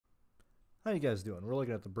How you guys doing? We're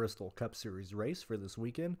looking at the Bristol Cup Series race for this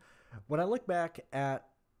weekend. When I look back at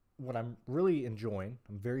what I'm really enjoying,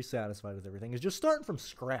 I'm very satisfied with everything, is just starting from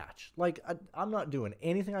scratch. Like, I'm not doing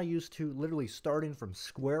anything I used to, literally starting from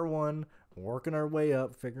square one, working our way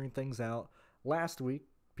up, figuring things out. Last week,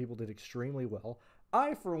 people did extremely well.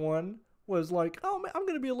 I, for one, was like, oh man, I'm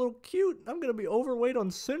going to be a little cute. I'm going to be overweight on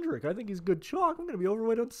Cindric. I think he's good chalk. I'm going to be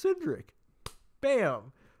overweight on Cindric.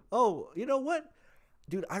 Bam. Oh, you know what?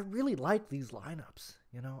 Dude, I really like these lineups.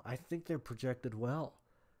 I think they're projected well.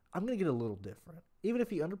 I'm going to get a little different. Even if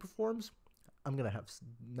he underperforms, I'm going to have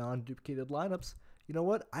non-duplicated lineups. You know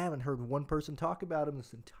what? I haven't heard one person talk about him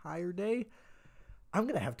this entire day. I'm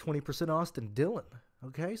going to have 20% Austin Dillon.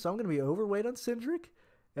 Okay? So I'm going to be overweight on Cindric,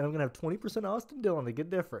 and I'm going to have 20% Austin Dillon to get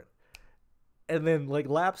different. And then, like,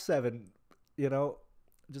 lap 7,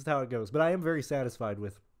 just how it goes. But I am very satisfied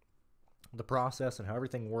with the process and how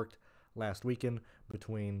everything worked last weekend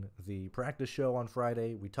between the practice show on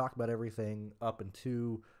Friday. We talked about everything up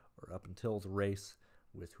until the race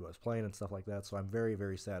with who I was playing and stuff like that. So I'm very,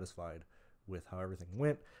 very satisfied with how everything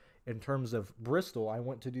went. In terms of Bristol, I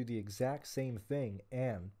went to do the exact same thing.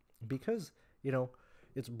 And because,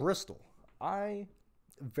 it's Bristol,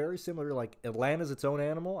 very similar, like Atlanta's its own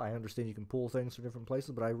animal. I understand you can pull things from different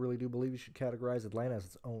places, but I really do believe you should categorize Atlanta as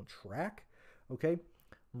its own track. Okay?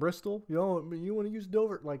 Bristol, you want to use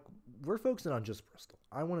Dover. Like, we're focusing on just Bristol.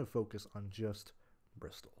 I want to focus on just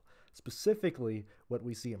Bristol. Specifically, what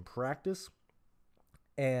we see in practice.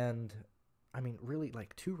 And, I mean, really,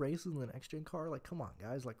 like, 2 races in the next-gen car? Like, come on,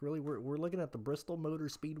 guys. Like, really, we're looking at the Bristol Motor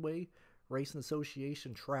Speedway Racing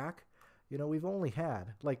Association track. We've only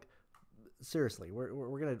had, like, seriously,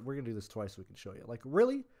 we're gonna do this twice so we can show you. Like,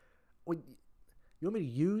 really? You want me to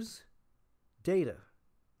use data?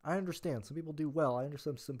 I understand some people do well. I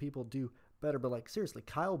understand some people do better. But, like, seriously,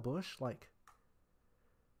 Kyle Busch, like,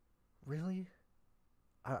 really?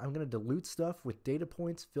 I'm going to dilute stuff with data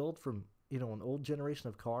points filled from, an old generation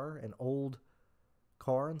of car, an old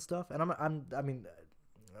car and stuff. And I mean,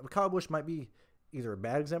 Kyle Busch might be either a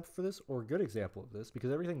bad example for this or a good example of this,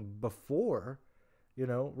 because everything before,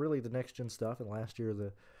 really the next gen stuff and last year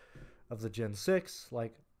of the Gen 6,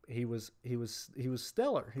 like, he was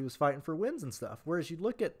stellar. He was fighting for wins and stuff. Whereas you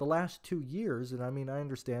look at the last 2 years, and I mean, I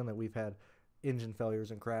understand that we've had engine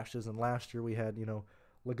failures and crashes, and last year we had,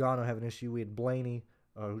 Logano have an issue. We had Blaney,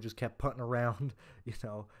 who just kept putting around,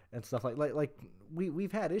 and stuff like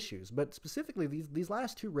we've had issues. But specifically these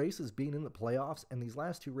last 2 races being in the playoffs and these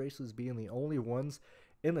last 2 races being the only ones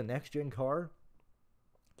in the next gen car,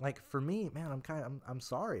 like, for me, man, I'm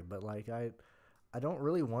sorry, but like I don't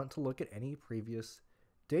really want to look at any previous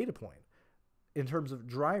data point in terms of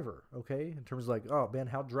driver, okay? In terms of, like, oh man,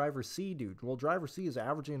 how driver C do? Well, driver C is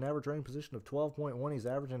averaging an average running position of 12.1. He's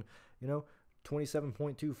averaging,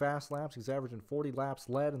 27.2 fast laps. He's averaging 40 laps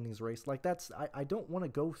led in these races. Like, I don't want to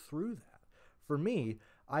go through that. For me,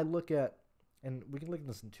 I look at, and we can look at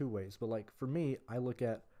this in 2 ways, but, like, for me, I look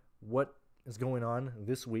at what is going on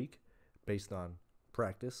this week based on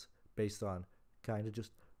practice, based on kind of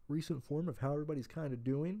just recent form of how everybody's kind of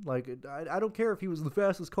doing. Like, I don't care if he was the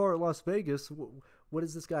fastest car at Las Vegas. What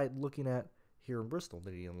is this guy looking at here in Bristol?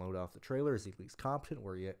 Did he unload off the trailer? Is he at least competent?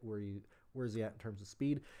 Where is he at in terms of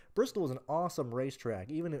speed? Bristol is an awesome racetrack,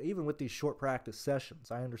 even with these short practice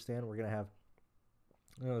sessions. I understand we're going to have,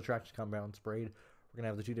 the traction come out and sprayed. We're going to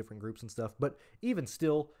have the 2 different groups and stuff. But even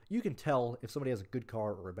still, you can tell if somebody has a good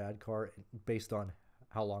car or a bad car based on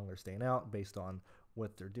how long they're staying out, based on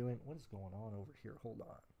what they're doing. What is going on over here? Hold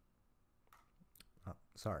on.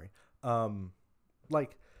 Sorry.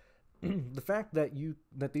 Like, the fact that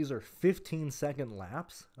these are 15-second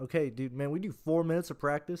laps. Okay, dude, man, we do 4 minutes of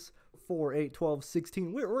practice. 4, 8, 12,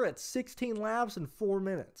 16. We're at 16 laps in 4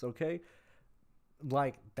 minutes, okay?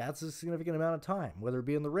 Like, that's a significant amount of time, whether it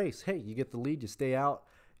be in the race. Hey, you get the lead, you stay out,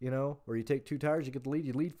 or you take 2 tires, you get the lead,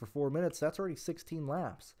 you lead for 4 minutes. That's already 16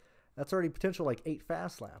 laps. That's already potential, like, 8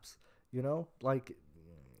 fast laps, Like,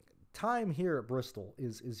 time here at Bristol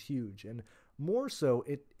is huge. And more so,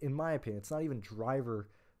 in my opinion, it's not even driver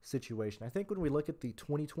situation. I think when we look at the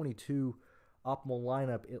 2022 optimal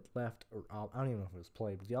lineup, it left, or I don't even know if it was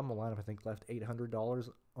played, but the optimal lineup, I think, left $800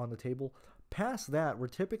 on the table. Past that, we're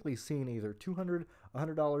typically seeing either $200,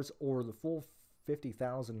 $100, or the full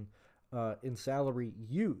 $50,000 in salary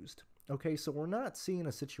used. Okay, so we're not seeing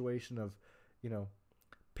a situation of,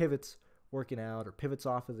 pivots working out or pivots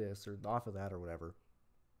off of this or off of that or whatever.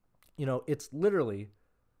 It's literally,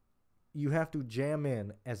 you have to jam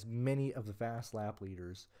in as many of the fast lap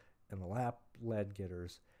leaders and the lap lead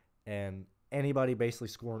getters and anybody basically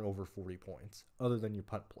scoring over 40 points other than your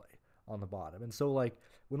punt play. on the bottom. And so, like,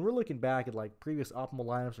 when we're looking back at, like, previous optimal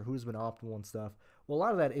lineups or who's been optimal and stuff, well, a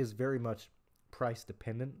lot of that is very much price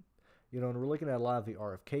dependent. And we're looking at a lot of the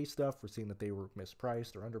RFK stuff. We're seeing that they were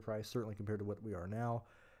mispriced or underpriced, certainly compared to what we are now.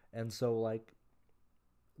 And so, like,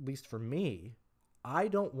 at least for me, I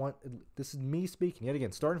don't want, this is me speaking, yet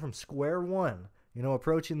again, starting from square one,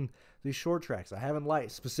 approaching these short tracks. I haven't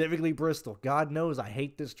liked, specifically Bristol. God knows I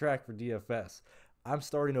hate this track for DFS. I'm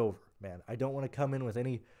starting over, man. I don't want to come in with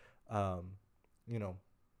any,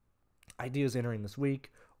 ideas entering this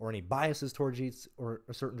week or any biases towards each or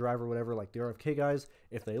a certain driver or whatever, like the RFK guys.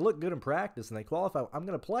 If they look good in practice and they qualify, I'm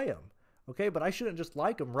going to play them, okay? But I shouldn't just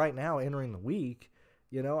like them right now entering the week.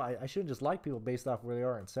 I shouldn't just like people based off where they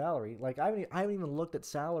are in salary. Like, I haven't even looked at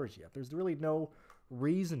salaries yet. There's really no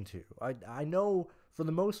reason to. I know for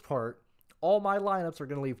the most part, all my lineups are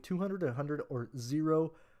going to leave $200, $100, or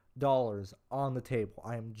 $0 on the table.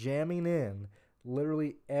 I am jamming in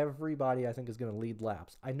literally everybody I think is going to lead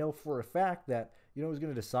laps. I know for a fact that, who's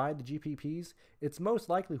going to decide the GPPs? It's most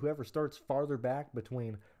likely whoever starts farther back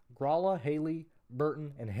between Gralla, Haley,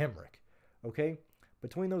 Burton, and Hemrick. Okay?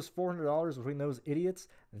 Between those $400, between those idiots,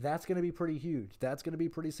 that's going to be pretty huge. That's going to be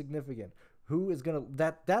pretty significant. Who is going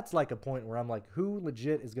to, that's like a point where I'm like, who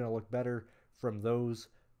legit is going to look better from those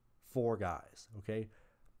four guys, okay?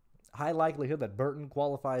 High likelihood that Burton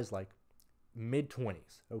qualifies like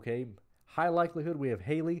mid-20s, okay? High likelihood we have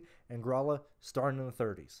Haley and Gralla starting in the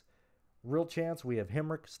 30s. Real chance we have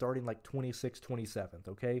Hemrick starting like 26th, 27th,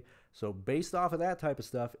 okay? So based off of that type of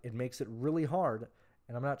stuff, it makes it really hard.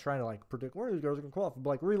 And I'm not trying to like predict where these girls are going to qualify, but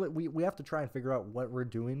like really, we have to try and figure out what we're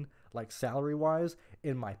doing like salary-wise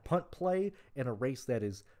in my punt play in a race that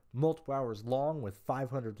is multiple hours long with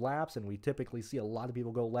 500 laps, and we typically see a lot of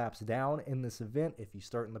people go laps down in this event if you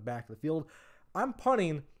start in the back of the field. I'm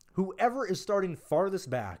punting whoever is starting farthest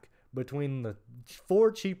back between the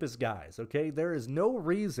four cheapest guys, okay? There is no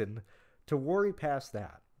reason to worry past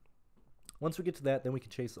that. Once we get to that, then we can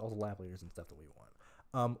chase all the lap leaders and stuff that we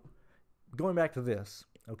want. Going back to this,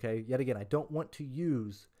 okay, yet again, I don't want to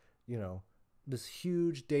use, this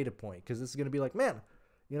huge data point because this is going to be like, man,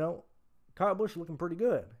 Kyle Busch is looking pretty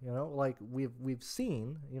good, like we've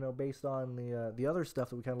seen, based on the other stuff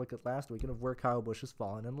that we kind of looked at last week and of where Kyle Busch has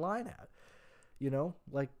fallen in line at,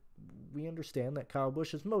 like we understand that Kyle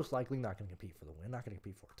Busch is most likely not going to compete for the win, not going to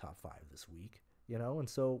compete for a top 5 this week, and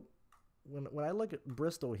so when I look at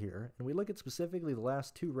Bristol here and we look at specifically the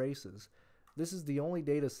last 2 races, this is the only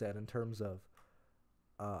data set in terms of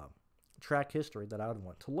track history that I would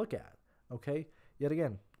want to look at, okay? Yet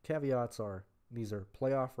again, caveats are these are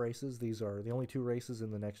playoff races. These are the only 2 races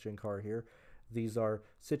in the next-gen car here. These are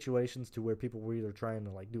situations to where people were either trying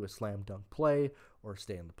to like do a slam dunk play or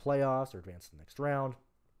stay in the playoffs or advance to the next round.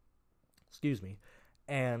 Excuse me.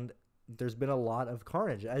 And there's been a lot of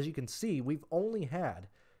carnage. As you can see, we've only had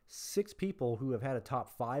 6 people who have had a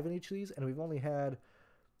top 5 in each of these, and we've only had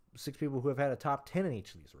 6 people who have had a top 10 in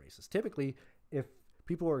each of these races. Typically, if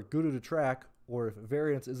people are good at a track or if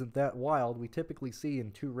variance isn't that wild, we typically see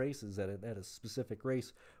in 2 races at a specific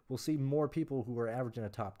race, we'll see more people who are averaging a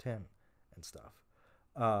top 10 and stuff,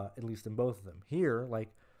 at least in both of them. Here,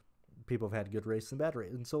 like, people have had good races and bad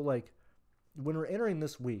races. And so, like, when we're entering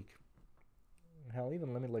this week, hell,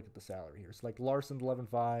 even let me look at the salary here. So, like, Larson's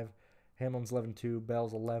 11.5, Hamlin's 11.2,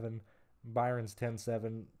 Bell's 11, Byron's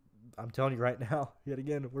 10.7. I'm telling you right now, yet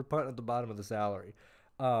again, we're punting at the bottom of the salary.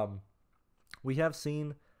 We have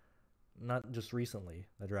seen, not just recently,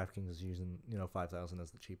 that DraftKings is using, 5,000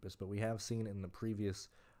 as the cheapest, but we have seen in the previous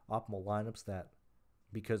optimal lineups that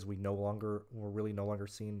because we're really no longer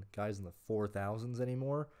seeing guys in the 4,000s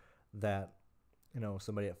anymore, that,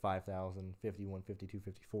 somebody at 5,000, 51, 52,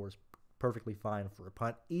 54 is perfectly fine for a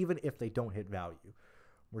punt, even if they don't hit value.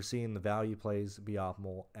 We're seeing the value plays be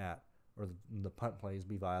optimal at, or the punt plays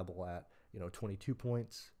be viable at, 22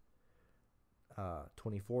 points,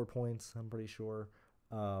 24 points, I'm pretty sure.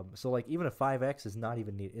 So, like, even a 5X is not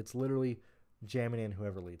even needed. It's literally jamming in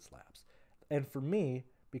whoever leads laps. And for me,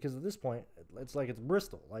 because at this point, it's like it's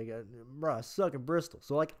Bristol. Like, I suck at Bristol.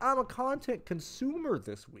 So, like, I'm a content consumer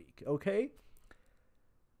this week, okay?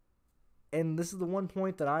 And this is the one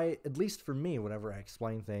point that at least for me, whenever I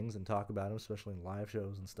explain things and talk about them, especially in live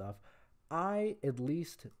shows and stuff, I at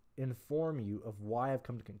least inform you of why I've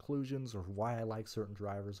come to conclusions or why I like certain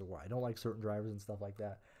drivers or why I don't like certain drivers and stuff like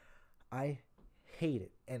that. I hate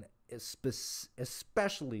it. And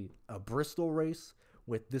especially a Bristol race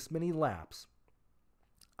with this many laps,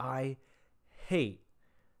 I hate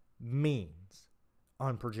means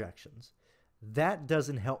on projections. That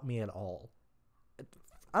doesn't help me at all.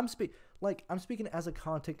 I'm speaking as a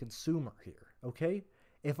content consumer here, okay?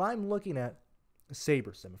 If I'm looking at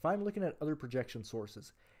SaberSim, if I'm looking at other projection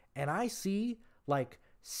sources and I see like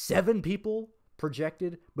 7 people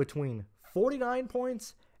projected between 49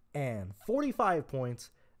 points and 45 points,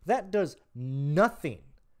 that does nothing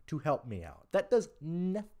to help me out. That does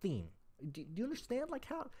nothing. Do you understand like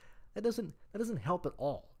how that doesn't help at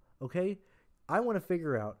all, okay? I want to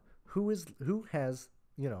figure out who has,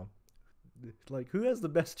 you know, like who has the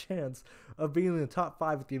best chance of being in the top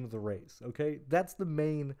 5 at the end of the race, okay? That's the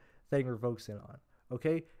main thing we're focusing on,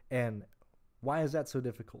 okay? And why is that so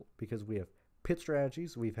difficult? Because we have pit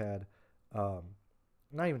strategies. We've had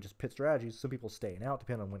not even just pit strategies. Some people staying out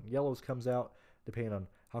depending on when yellows comes out, depending on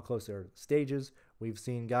how close they are to the stages. We've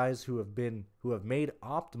seen guys who have made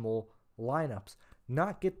optimal lineups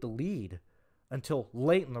not get the lead until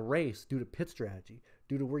late in the race due to pit strategy,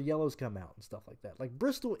 due to where yellows come out and stuff like that. Like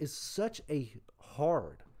Bristol is such a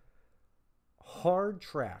hard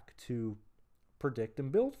track to predict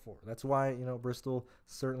and build for. That's why, you know, Bristol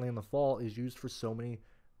certainly in the fall is used for so many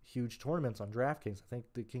huge tournaments on DraftKings. I think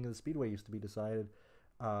the King of the Speedway used to be decided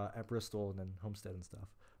at Bristol and then Homestead and stuff.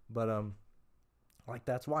 But like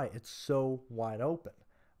that's why it's so wide open.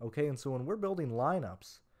 Okay, and so when we're building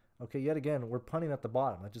lineups, okay, yet again, we're punting at the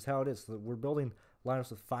bottom. That's just how it is. So we're building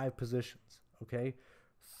lineups with 5 positions, okay?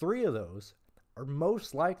 3 of those are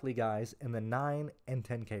most likely guys in the 9 and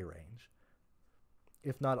 10K range,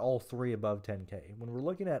 if not all 3 above 10K. When we're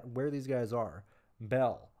looking at where these guys are,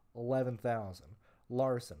 Bell, 11,000,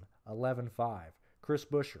 Larson, 11.5, Chris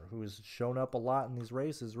Buescher, who has shown up a lot in these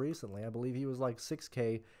races recently. I believe he was like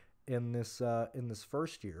 6K in this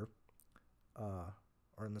first year,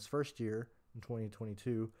 or in this first year in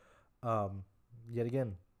 2022. Yet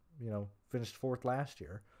again, you know, finished 4th last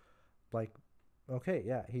year. Like, okay,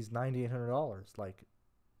 yeah, he's $9,800. Like,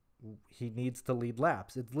 he needs to lead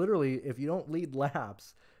laps. It's literally, if you don't lead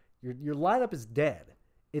laps, your lineup is dead.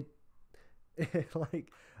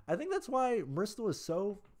 Like, I think that's why Bristol is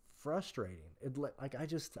so frustrating. I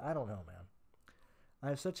don't know, man. I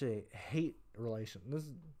have such a hate relation.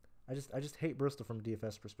 I just hate Bristol from a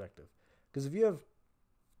DFS perspective. Because if you have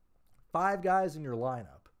 5 guys in your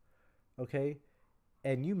lineup, okay,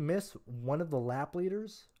 and you miss one of the lap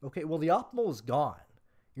leaders, okay, well, the optimal is gone.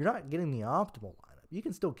 You're not getting the optimal lineup. You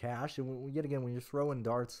can still cash, and yet again, when you're throwing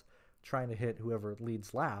darts trying to hit whoever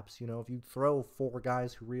leads laps, you know, if you throw 4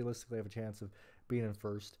 guys who realistically have a chance of being in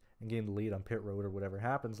first and getting the lead on pit road or whatever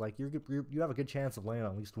happens, like you have a good chance of landing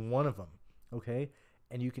on at least one of them, okay,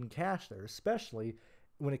 and you can cash there, especially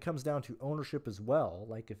when it comes down to ownership as well.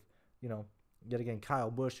 Like if, you know, yet again,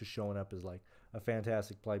 Kyle Busch is showing up as like a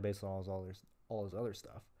fantastic play based on all his other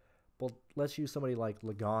stuff. But let's use somebody like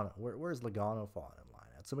Logano. Where's Logano falling in line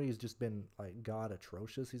at? Somebody who's just been like god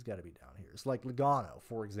atrocious. He's got to be down here. It's like Logano,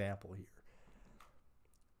 for example, here.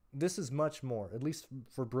 This is much more, at least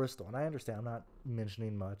for Bristol. And I understand I'm not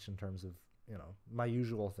mentioning much in terms of, you know, my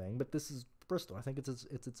usual thing, but this is Bristol. I think it's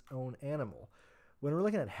its own animal. When we're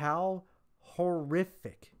looking at how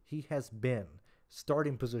horrific he has been,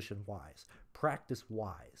 starting position wise, practice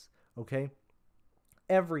wise, okay,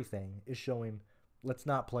 everything is showing let's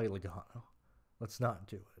not play Logano, let's not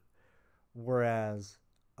do it. Whereas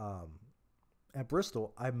at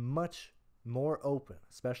Bristol, I'm much more open,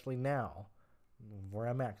 especially now where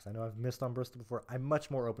I'm at, 'cause I know I've missed on Bristol before. I'm much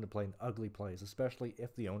more open to playing ugly plays, especially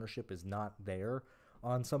if the ownership is not there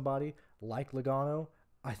on somebody like Logano.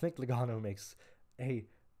 I think Logano makes a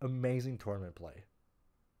amazing tournament play.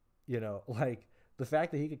 You know, like the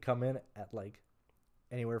fact that he could come in at like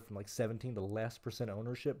anywhere from like 17 to less %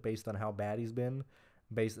 ownership based on how bad he's been,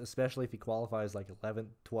 especially if he qualifies like 11th,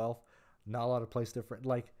 12th, not a lot of place different.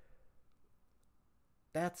 Like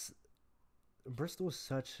Bristol is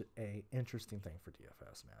such a interesting thing for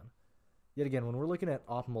DFS, man. Yet again, when we're looking at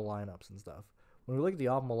optimal lineups and stuff, when we look at the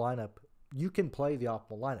optimal lineup, you can play the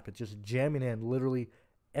optimal lineup. It's just jamming in literally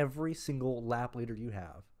every single lap leader you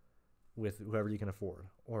have with whoever you can afford,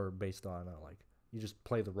 or based on like you just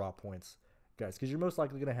play the raw points guys, because you're most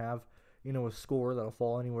likely going to have, you know, a score that'll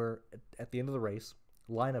fall anywhere at the end of the race,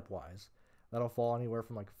 lineup wise, that'll fall anywhere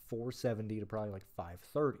from like 470 to probably like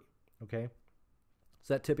 530. Okay,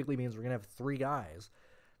 so that typically means we're going to have 3 guys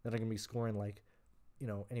that are going to be scoring like, you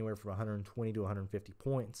know, anywhere from 120 to 150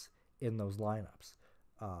 points in those lineups.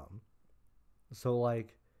 So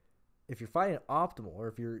like if you're fighting optimal, or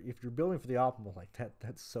if you're building for the optimal, like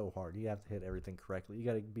that's so hard. You have to hit everything correctly. You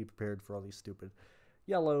got to be prepared for all these stupid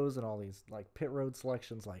yellows and all these like pit road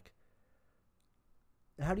selections. Like,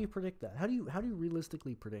 how do you predict that? How do you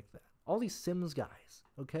realistically predict that? All these Sims guys,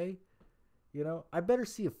 okay? You know, I better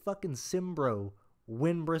see a fucking Sim bro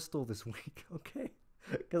win Bristol this week, okay?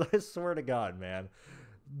 Because I swear to God, man,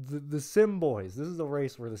 the Sim boys, this is a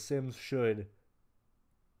race where the Sims should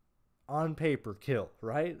on paper kill,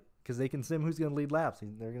 right? Because they can sim who's going to lead laps.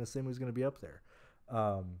 They're going to sim who's going to be up there.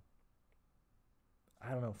 I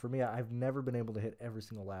don't know. For me, I've never been able to hit every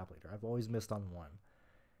single lap leader. I've always missed on one.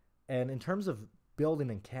 And in terms of building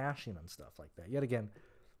and cashing and stuff like that, yet again,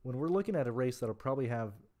 when we're looking at a race that'll probably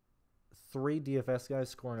have 3 DFS guys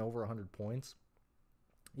scoring over 100 points,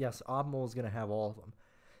 yes, optimal is going to have all of them.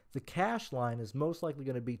 The cash line is most likely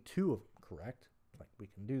going to be 2 of them, correct? Like, we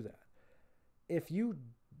can do that. If you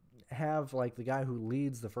have, like, the guy who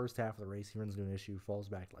leads the first half of the race, he runs into an issue, falls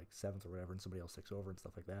back to, like, 7th or whatever, and somebody else takes over and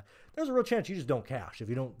stuff like that, there's a real chance you just don't cash if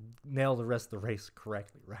you don't nail the rest of the race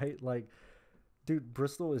correctly, right? Like, dude,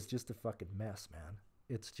 Bristol is just a fucking mess, man.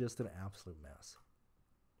 It's just an absolute mess.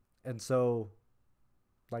 And so,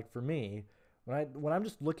 like, for me, when I'm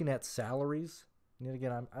just looking at salaries, and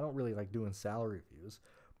again, I don't really like doing salary reviews,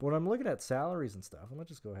 but when I'm looking at salaries and stuff, and let's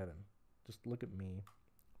just go ahead and just look at me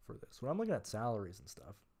for this. When I'm looking at salaries and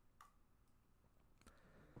stuff,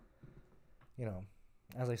 you know,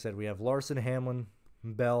 as I said, we have Larson, Hamlin,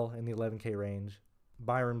 Bell in the 11K range,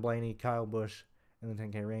 Byron, Blaney, Kyle Busch in the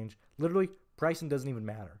 10K range. Literally, pricing doesn't even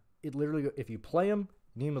matter. It literally, if you play him,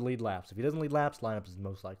 you need him to lead laps. If he doesn't lead laps, lineup is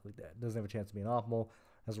most likely dead. Doesn't have a chance of being optimal.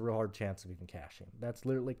 Has a real hard chance of even cashing. That's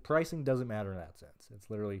literally, pricing doesn't matter in that sense.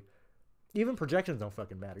 It's literally, even projections don't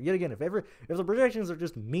fucking matter. Yet again, if the projections are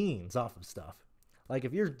just means off of stuff, like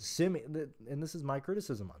if you're simming, and this is my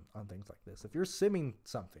criticism on things like this, if you're simming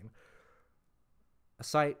something, a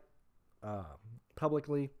site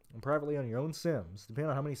publicly and privately on your own sims, depending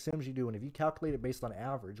on how many sims you do, and if you calculate it based on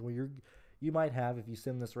average, well, you might have, if you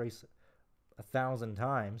sim this race 1,000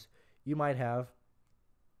 times, you might have,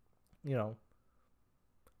 you know,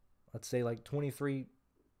 let's say like 23%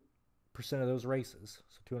 of those races,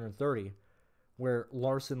 so 230, where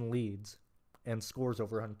Larson leads and scores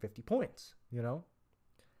over 150 points, you know?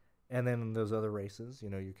 And then in those other races, you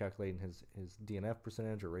know, you're calculating his DNF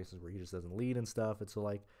percentage or races where he just doesn't lead and stuff. It's so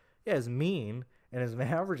like, yeah, his mean and his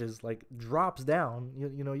averages like drops down,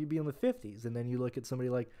 you know, you'd be in the 50s. And then you look at somebody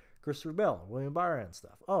like Christopher Bell, William Byron and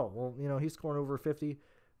stuff. Oh, well, you know, he's scoring over 50.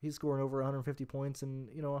 He's scoring over 150 points in,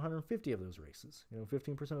 you know, 150 of those races. You know,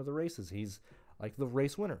 15% of the races, he's like the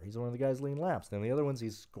race winner. He's one of the guys leading laps. Then the other ones,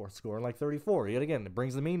 he's scoring like 34. Yet again, it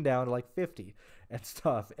brings the mean down to like 50 and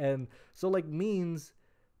stuff. And so, like, means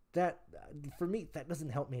that, for me, that doesn't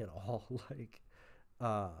help me at all. Like,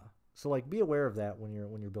 so, like, be aware of that when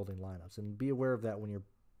you're building lineups. And be aware of that when you're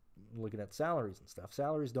looking at salaries and stuff.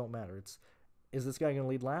 Salaries don't matter. Is this guy going to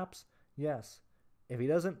lead laps? Yes. If he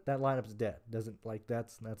doesn't, that lineup's dead. Doesn't, like,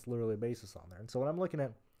 that's literally a basis on there. And so when I'm looking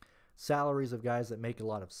at salaries of guys that make a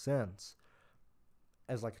lot of sense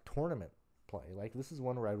as like a tournament play, like this is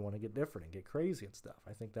one where I'd want to get different and get crazy and stuff.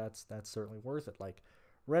 I think that's certainly worth it. Like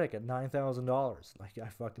Reddick at $9,000. Like, I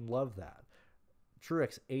fucking love that.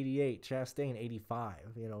 Truex 88, Chastain 85,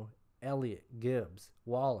 you know, Elliott, Gibbs,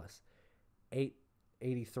 Wallace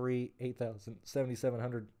 883, 8,000,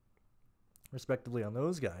 7,700 respectively on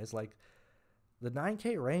those guys. Like, the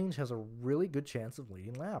 9K range has a really good chance of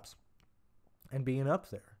leading laps and being up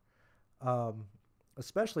there.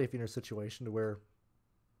 Especially if you're in a situation to where,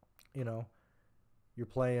 you know, you're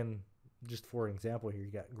playing, just for an example here,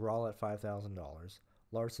 you got Grawl at $5,000,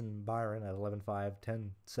 Larson, Byron at 11.5,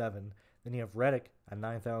 10.7, then you have Reddick at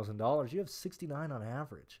 $9,000. You have 69 on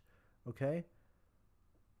average, okay?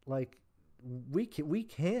 Like, we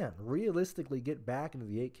can realistically get back into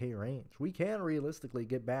the 8K range. We can realistically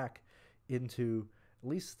get back into at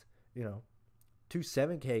least, you know, 2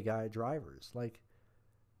 7K guy drivers. Like,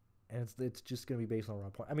 and it's just going to be based on raw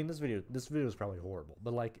point. I mean, this video is probably horrible,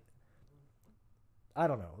 but like, I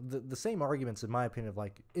don't know. The same arguments, in my opinion, of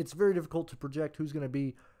like, it's very difficult to project who's going to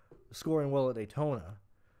be scoring well at Daytona.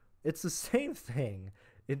 It's the same thing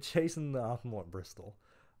in chasing the optimal at Bristol.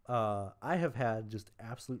 I have had just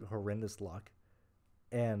absolute horrendous luck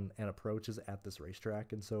and approaches at this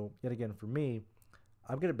racetrack. And so, yet again, for me,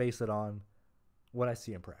 I'm going to base it on what I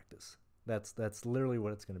see in practice. That's literally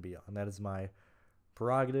what it's going to be on. That is my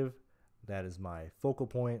prerogative. That is my focal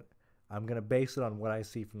point. I'm going to base it on what I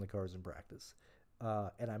see from the cars in practice.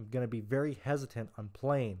 And I'm going to be very hesitant on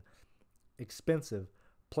playing expensive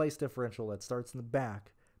place differential that starts in the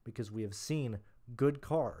back, because we have seen good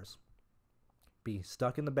cars be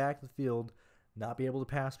stuck in the back of the field, not be able to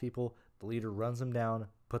pass people. The leader runs them down,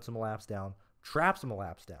 puts them laps down, traps them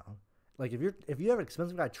laps down. Like, if you have an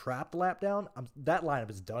expensive guy trap the lap down, that lineup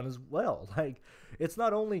is done as well. Like, it's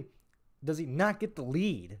not only does he not get the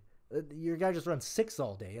lead, your guy just runs 6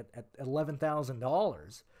 all day at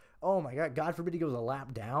 $11,000. Oh my God, God forbid he goes a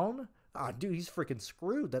lap down. Ah, dude, he's freaking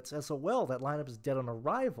screwed. That's SOL. That lineup is dead on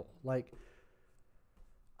arrival. Like,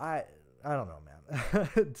 I don't know,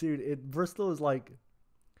 man. Dude, Bristol is like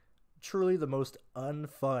truly the most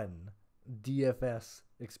unfun DFS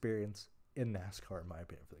experience in NASCAR, in my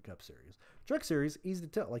opinion, for the Cup Series. Truck Series, easy to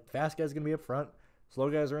tell. Like, the fast guys are going to be up front, slow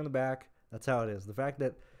guys are in the back. That's how it is. The fact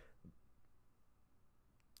that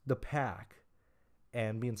the pack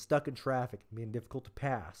and being stuck in traffic, being difficult to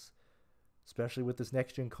pass, especially with this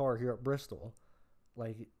next gen car here at Bristol,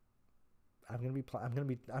 like, I'm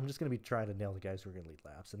just gonna be trying to nail the guys who are gonna lead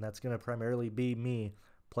laps, and that's gonna primarily be me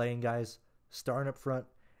playing guys starting up front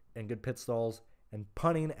and good pit stalls and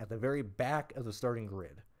punting at the very back of the starting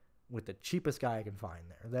grid with the cheapest guy I can find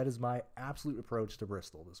there. That is my absolute approach to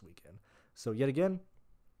Bristol this weekend. So yet again,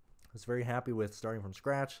 I was very happy with starting from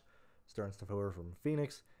scratch, starting stuff over from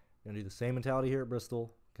Phoenix. Gonna do the same mentality here at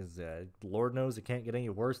Bristol because Lord knows it can't get any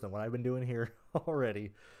worse than what I've been doing here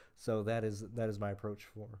already. So that is my approach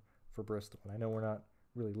for Bristol. And I know we're not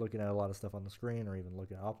really looking at a lot of stuff on the screen or even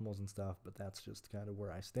looking at optimals and stuff, but that's just kind of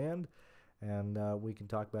where I stand. And we can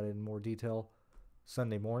talk about it in more detail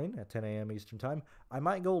Sunday morning at 10 a.m. Eastern Time. I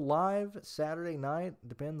might go live Saturday night.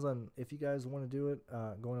 Depends on if you guys want to do it.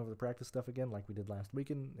 Going over the practice stuff again like we did last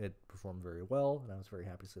weekend. It performed very well, and I was very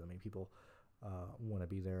happy to see that many people want to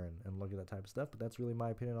be there and look at that type of stuff. But that's really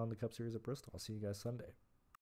my opinion on the Cup Series at Bristol. I'll see you guys Sunday.